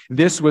 again,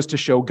 this was to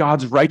show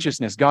God's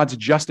righteousness, God's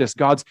justice,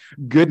 God's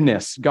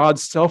goodness,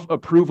 God's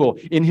self-approval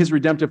in his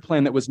redemptive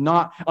plan that was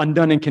not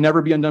undone and can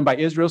never be undone by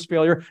Israel's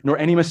failure, nor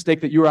any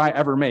mistake that you or I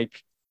ever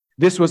make.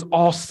 This was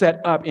all set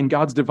up in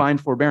God's divine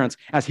forbearance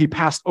as he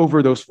passed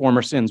over those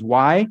former sins.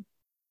 Why?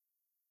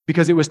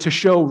 Because it was to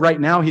show right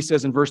now, he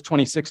says in verse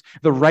 26,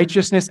 the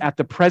righteousness at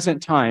the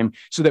present time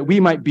so that we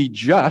might be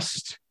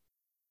just,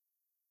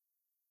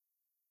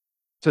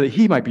 so that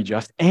he might be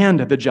just and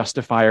the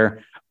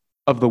justifier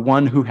of the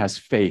one who has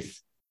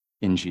faith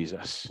in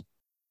Jesus.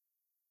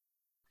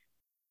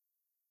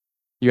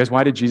 You guys,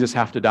 why did Jesus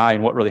have to die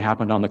and what really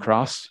happened on the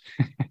cross?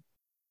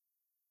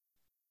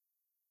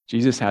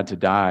 Jesus had to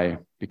die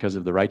because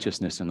of the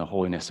righteousness and the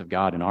holiness of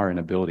God and our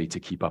inability to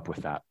keep up with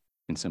that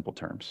in simple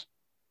terms.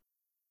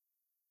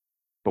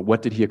 But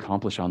what did he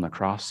accomplish on the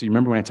cross? So you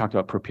remember when I talked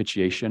about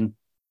propitiation?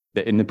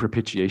 That in the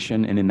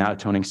propitiation and in that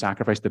atoning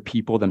sacrifice, the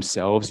people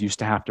themselves used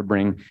to have to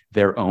bring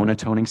their own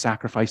atoning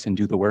sacrifice and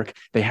do the work.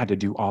 They had to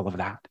do all of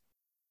that.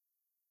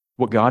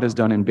 What God has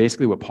done, and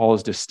basically what Paul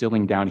is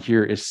distilling down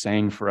here, is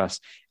saying for us,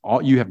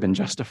 you have been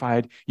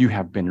justified, you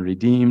have been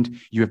redeemed,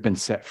 you have been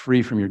set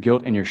free from your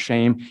guilt and your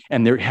shame,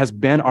 and there has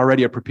been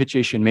already a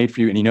propitiation made for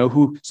you. And you know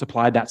who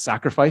supplied that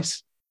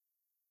sacrifice?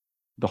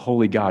 The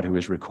holy God who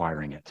is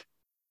requiring it.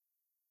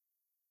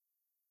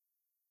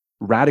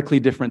 Radically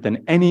different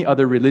than any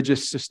other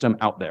religious system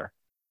out there.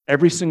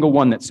 Every single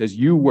one that says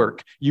you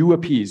work, you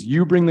appease,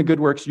 you bring the good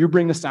works, you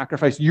bring the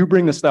sacrifice, you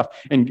bring the stuff,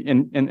 and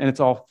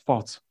it's all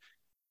false.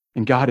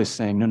 And God is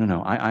saying,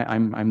 no,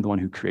 I'm the one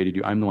who created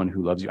you. I'm the one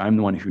who loves you. I'm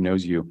the one who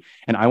knows you.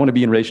 And I want to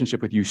be in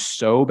relationship with you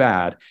so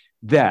bad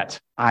that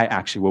I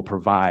actually will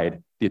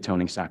provide the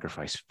atoning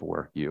sacrifice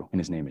for you.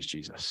 And his name is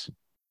Jesus.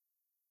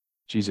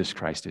 Jesus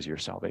Christ is your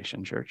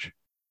salvation, church.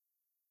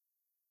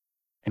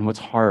 And what's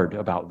hard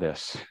about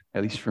this,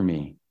 at least for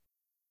me,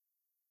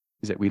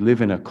 is that we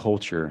live in a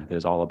culture that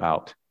is all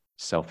about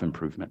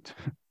self-improvement.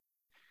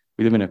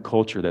 We live in a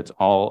culture that's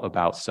all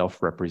about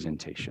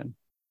self-representation.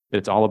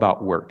 It's all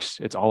about works.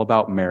 It's all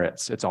about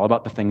merits. It's all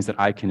about the things that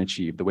I can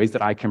achieve, the ways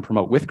that I can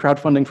promote with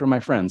crowdfunding from my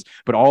friends,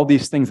 but all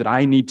these things that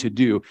I need to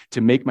do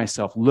to make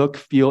myself look,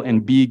 feel,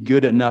 and be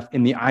good enough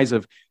in the eyes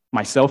of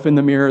myself in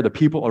the mirror, the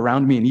people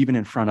around me, and even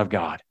in front of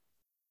God.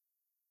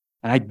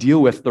 And I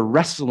deal with the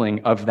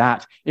wrestling of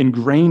that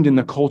ingrained in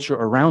the culture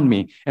around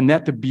me. And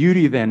that the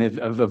beauty then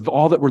of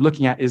all that we're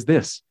looking at is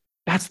this.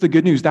 That's the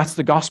good news. That's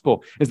the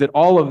gospel, is that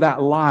all of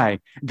that lie,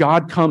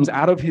 God comes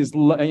out of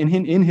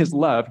in his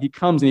love. He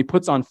comes and he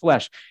puts on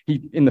flesh.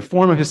 He, in the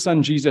form of his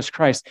son, Jesus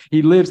Christ,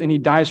 he lives and he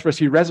dies for us.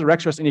 He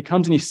resurrects us and he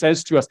comes and he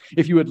says to us,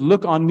 if you would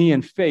look on me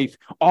in faith,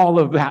 all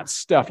of that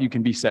stuff you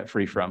can be set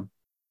free from.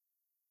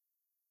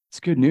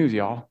 It's good news,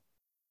 y'all.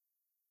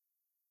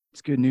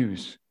 It's good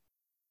news.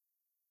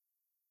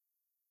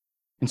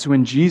 And so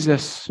when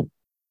Jesus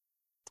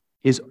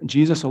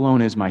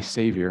alone is my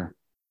Savior,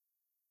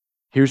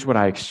 here's what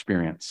I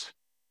experience.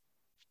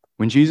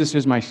 When Jesus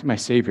is my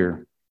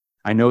Savior,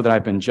 I know that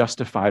I've been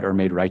justified or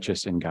made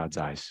righteous in God's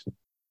eyes.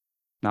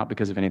 Not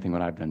because of anything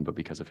that I've done, but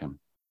because of him.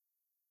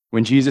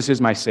 When Jesus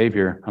is my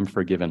Savior, I'm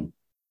forgiven.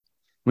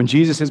 When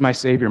Jesus is my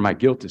Savior, my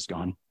guilt is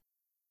gone.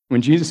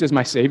 When Jesus is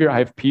my Savior, I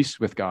have peace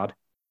with God.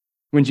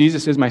 When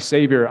Jesus is my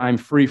Savior, I'm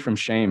free from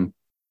shame.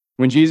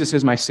 When Jesus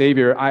is my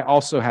Savior, I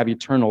also have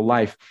eternal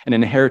life, an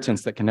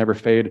inheritance that can never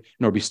fade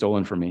nor be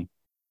stolen from me.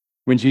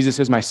 When Jesus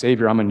is my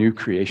Savior, I'm a new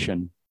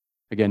creation.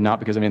 Again, not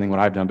because of anything what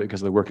I've done, but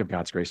because of the work of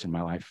God's grace in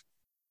my life.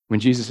 When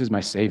Jesus is my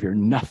Savior,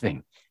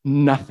 nothing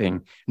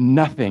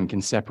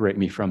can separate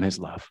me from his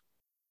love.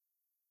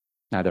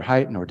 Neither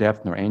height, nor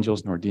depth, nor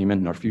angels, nor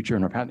demon, nor future,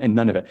 nor past, and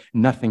none of it.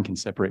 Nothing can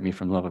separate me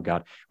from the love of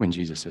God when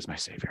Jesus is my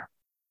Savior.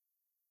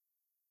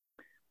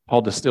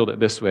 Paul distilled it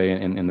this way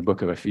in the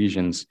book of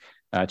Ephesians,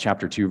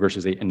 chapter 2,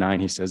 verses 8 and 9.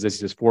 He says,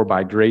 this is, for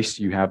by grace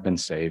you have been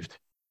saved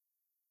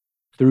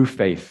through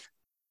faith.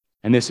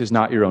 And this is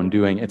not your own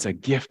doing. It's a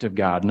gift of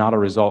God, not a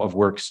result of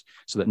works,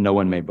 so that no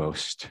one may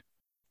boast.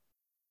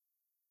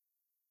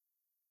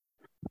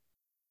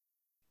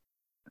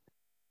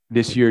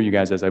 This year, you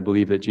guys, as I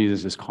believe that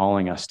Jesus is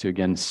calling us to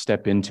again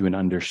step into and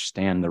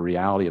understand the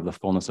reality of the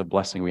fullness of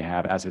blessing we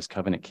have as his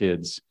covenant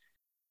kids,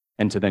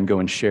 and to then go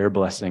and share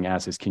blessing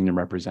as his kingdom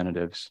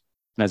representatives.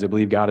 And as I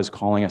believe God is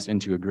calling us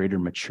into a greater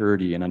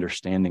maturity and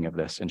understanding of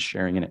this and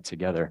sharing in it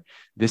together,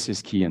 this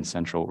is key and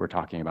central what we're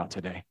talking about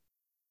today.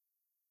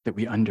 That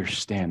we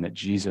understand that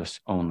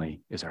Jesus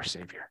only is our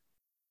Savior.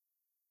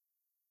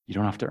 You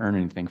don't have to earn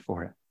anything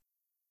for it.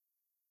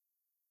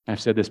 And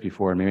I've said this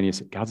before, and maybe you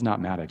say, God's not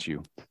mad at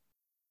you.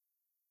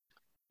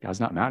 God's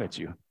not mad at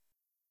you.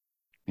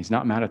 He's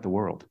not mad at the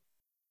world.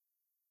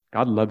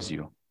 God loves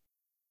you,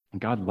 and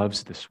God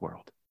loves this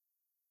world.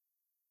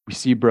 We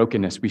see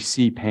brokenness, we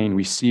see pain,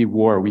 we see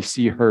war, we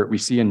see hurt, we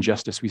see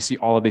injustice, we see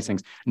all of these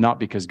things, not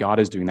because God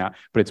is doing that,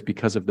 but it's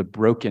because of the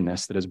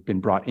brokenness that has been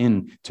brought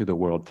into the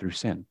world through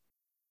sin.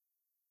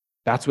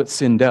 That's what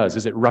sin does,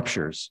 is it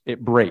ruptures,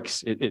 it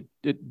breaks, it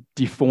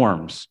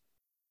deforms,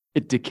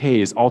 it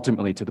decays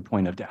ultimately to the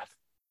point of death.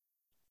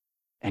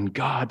 And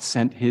God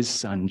sent his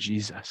son,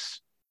 Jesus,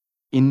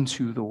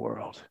 into the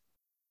world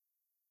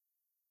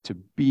to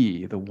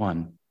be the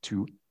one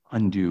to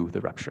undo the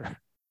rupture.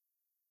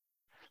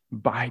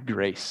 By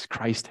grace,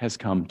 Christ has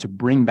come to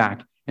bring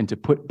back and to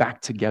put back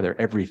together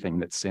everything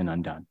that's sin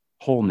undone.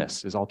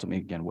 Wholeness is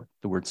ultimately, again, what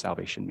the word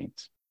salvation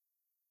means.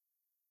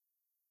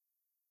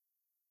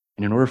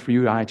 And in order for you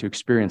and I to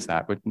experience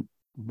that,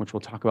 which we'll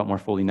talk about more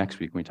fully next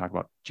week when we talk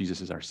about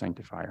Jesus as our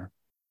sanctifier.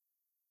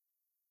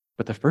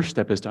 But the first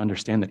step is to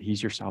understand that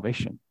he's your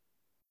salvation.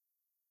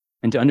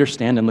 And to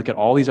understand and look at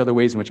all these other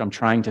ways in which I'm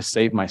trying to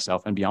save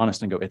myself and be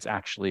honest and go, it's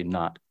actually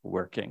not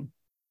working.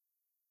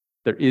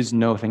 There is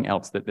nothing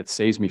else that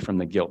saves me from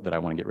the guilt that I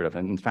want to get rid of.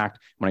 And in fact,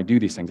 when I do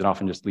these things, it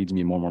often just leads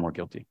me more and more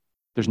guilty.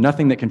 There's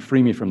nothing that can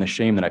free me from the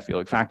shame that I feel.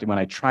 In fact, when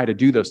I try to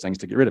do those things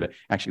to get rid of it, it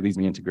actually leads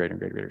me into greater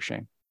and greater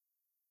shame.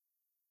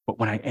 But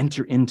when I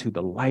enter into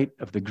the light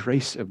of the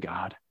grace of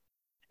God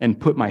and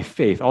put my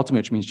faith, ultimately,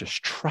 which means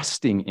just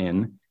trusting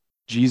in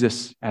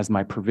Jesus as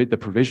the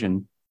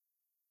provision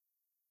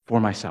for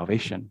my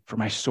salvation, for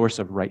my source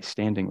of right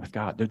standing with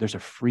God, there's a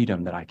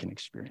freedom that I can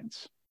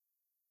experience.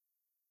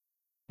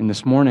 And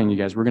this morning, you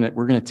guys, we're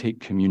gonna take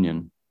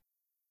communion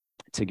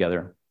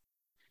together.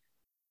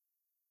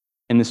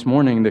 And this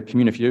morning, the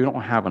communion, if you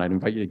don't have one, I'd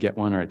invite you to get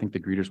one, or I think the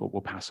greeters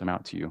will pass them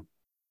out to you.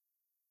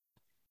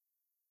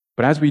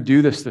 But as we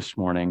do this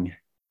morning,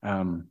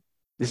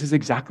 this is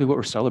exactly what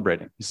we're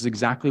celebrating. This is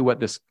exactly what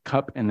this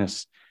cup and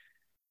this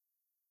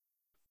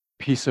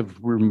piece of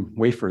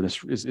wafer,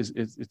 this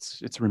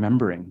it's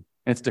remembering.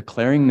 And it's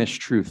declaring this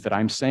truth that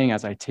I'm saying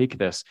as I take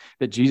this,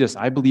 that Jesus,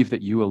 I believe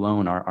that you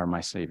alone are my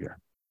Savior.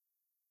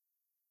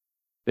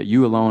 That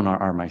you alone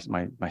are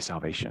my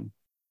salvation.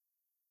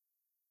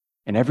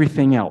 And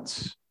everything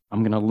else,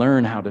 I'm going to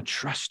learn how to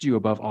trust you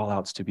above all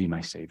else to be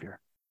my Savior.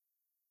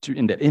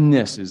 And that in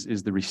this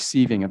is the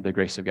receiving of the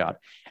grace of God.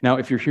 Now,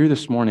 if you're here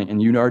this morning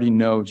and you already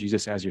know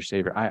Jesus as your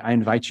Savior, I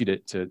invite you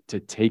to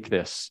take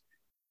this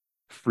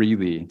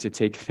freely, to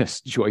take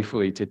this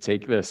joyfully, to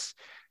take this,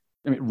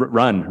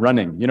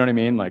 running, you know what I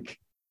mean? Like,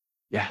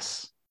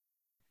 yes.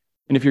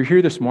 And if you're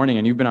here this morning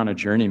and you've been on a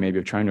journey maybe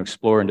of trying to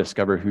explore and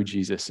discover who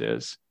Jesus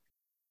is,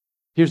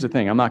 here's the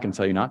thing, I'm not going to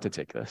tell you not to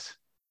take this.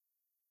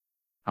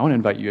 I want to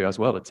invite you as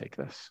well to take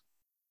this.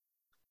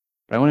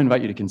 But I want to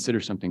invite you to consider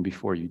something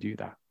before you do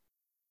that.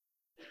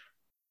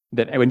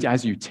 That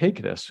as you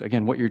take this,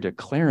 again, what you're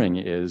declaring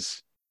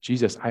is,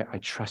 Jesus, I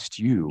trust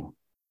you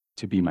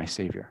to be my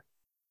Savior.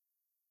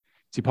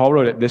 See, Paul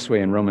wrote it this way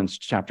in Romans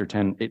chapter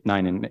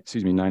 9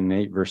 and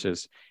 8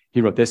 verses.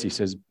 He wrote this, he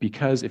says,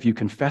 because if you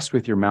confess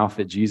with your mouth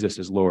that Jesus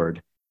is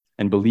Lord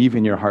and believe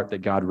in your heart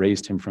that God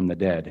raised him from the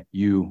dead,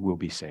 you will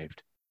be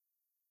saved.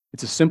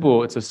 It's a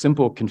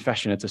simple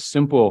confession. It's a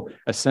simple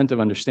assent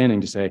of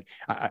understanding to say,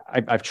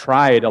 I've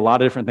tried a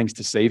lot of different things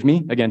to save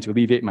me, again, to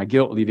alleviate my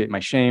guilt, alleviate my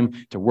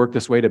shame, to work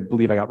this way, to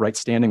believe I got right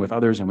standing with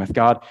others and with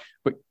God.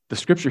 But the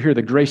scripture here,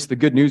 the grace, the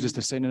good news is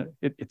to say, no,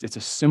 it's a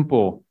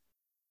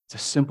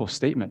simple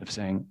statement of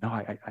saying, no,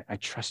 I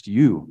trust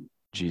you,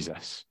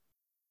 Jesus,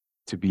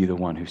 to be the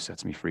one who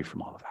sets me free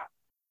from all of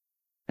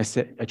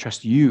that. I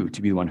trust you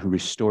to be the one who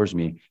restores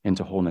me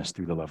into wholeness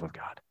through the love of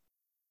God.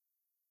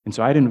 And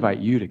so I'd invite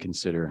you to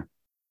consider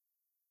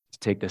to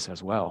take this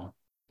as well.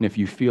 And if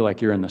you feel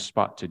like you're in the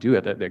spot to do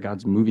it, that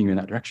God's moving you in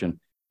that direction,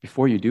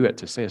 before you do it,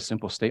 to say a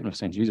simple statement of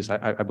saying, Jesus,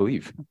 I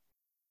believe.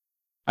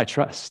 I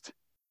trust.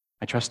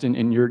 I trust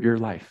in your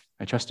life.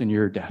 I trust in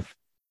your death.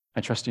 I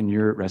trust in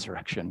your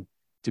resurrection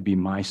to be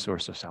my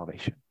source of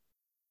salvation.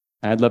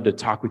 And I'd love to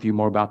talk with you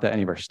more about that.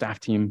 Any of our staff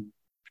team,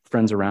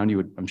 friends around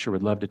you, I'm sure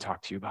would love to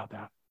talk to you about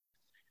that.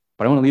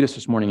 But I want to lead us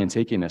this morning in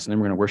taking this, and then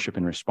we're going to worship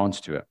in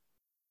response to it.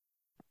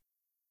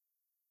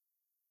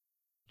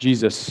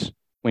 Jesus,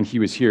 when he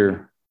was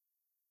here,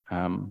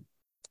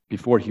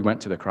 before he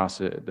went to the cross,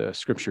 the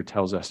scripture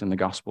tells us in the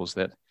Gospels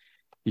that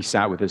he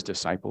sat with his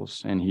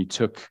disciples and he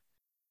took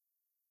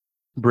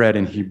bread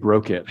and he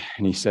broke it.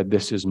 And he said,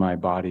 this is my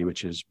body,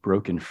 which is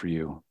broken for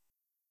you.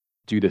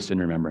 Do this in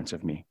remembrance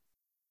of me.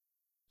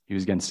 He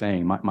was again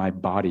saying, my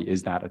body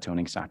is that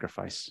atoning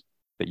sacrifice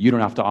that you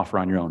don't have to offer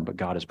on your own, but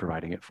God is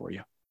providing it for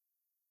you.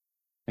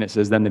 And it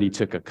says then that he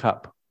took a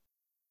cup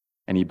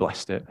and he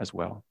blessed it as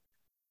well.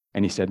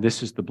 And he said,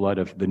 this is the blood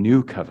of the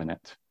new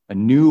covenant, a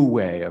new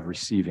way of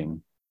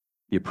receiving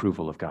the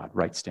approval of God,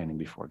 right standing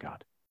before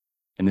God.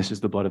 And this is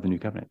the blood of the new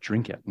covenant.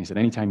 Drink it. And he said,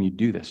 anytime you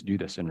do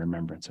this in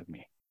remembrance of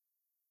me.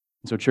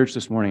 And so church,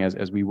 this morning,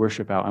 as we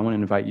worship out, I want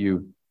to invite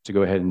you to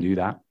go ahead and do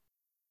that,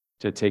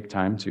 to take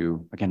time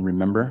to, again,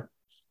 remember,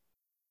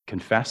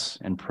 confess,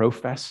 and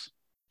profess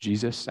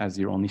Jesus as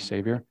your only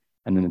Savior,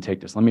 and then to take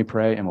this. Let me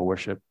pray, and we'll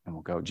worship, and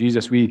we'll go.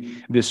 Jesus,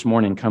 we this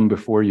morning come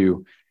before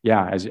you,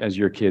 as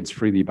your kids,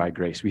 freely by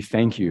grace. We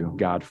thank you,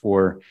 God,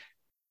 for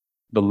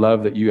the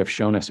love that you have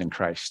shown us in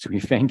Christ.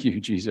 We thank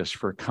you, Jesus,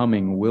 for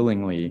coming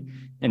willingly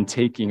and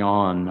taking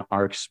on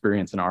our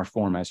experience and our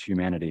form as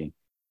humanity,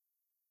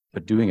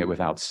 but doing it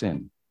without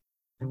sin,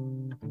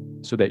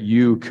 so that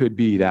you could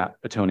be that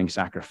atoning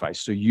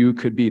sacrifice, so you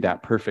could be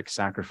that perfect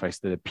sacrifice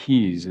that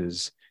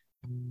appeases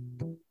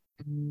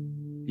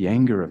the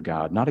anger of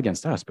God, not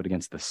against us, but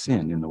against the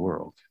sin in the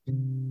world.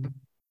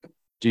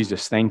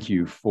 Jesus, thank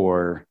you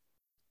for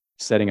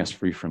setting us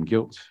free from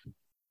guilt.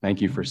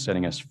 Thank you for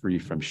setting us free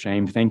from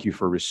shame. Thank you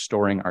for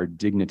restoring our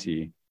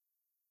dignity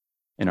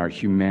and our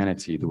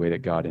humanity the way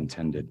that God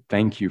intended.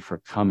 Thank you for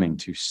coming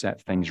to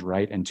set things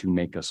right and to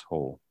make us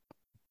whole.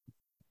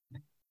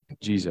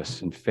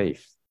 Jesus, in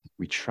faith,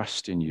 we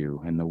trust in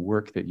you and the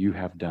work that you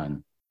have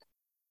done,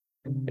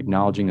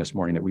 acknowledging this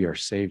morning that we are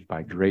saved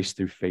by grace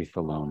through faith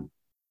alone,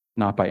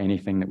 not by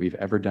anything that we've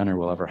ever done or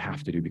will ever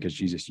have to do, because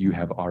Jesus, you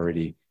have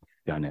already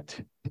done it.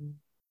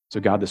 So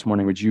God, this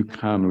morning, would you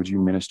come, would you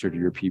minister to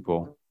your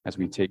people as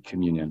we take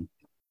communion?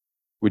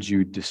 Would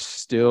you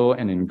distill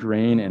and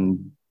ingrain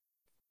and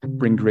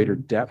bring greater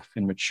depth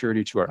and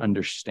maturity to our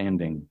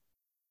understanding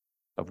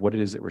of what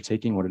it is that we're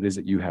taking, what it is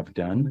that you have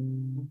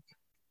done,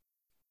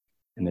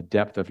 and the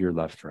depth of your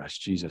love for us.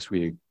 Jesus,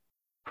 we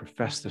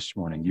profess this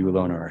morning, you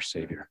alone are our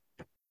Savior.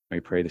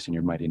 We pray this in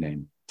your mighty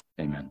name.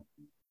 Amen.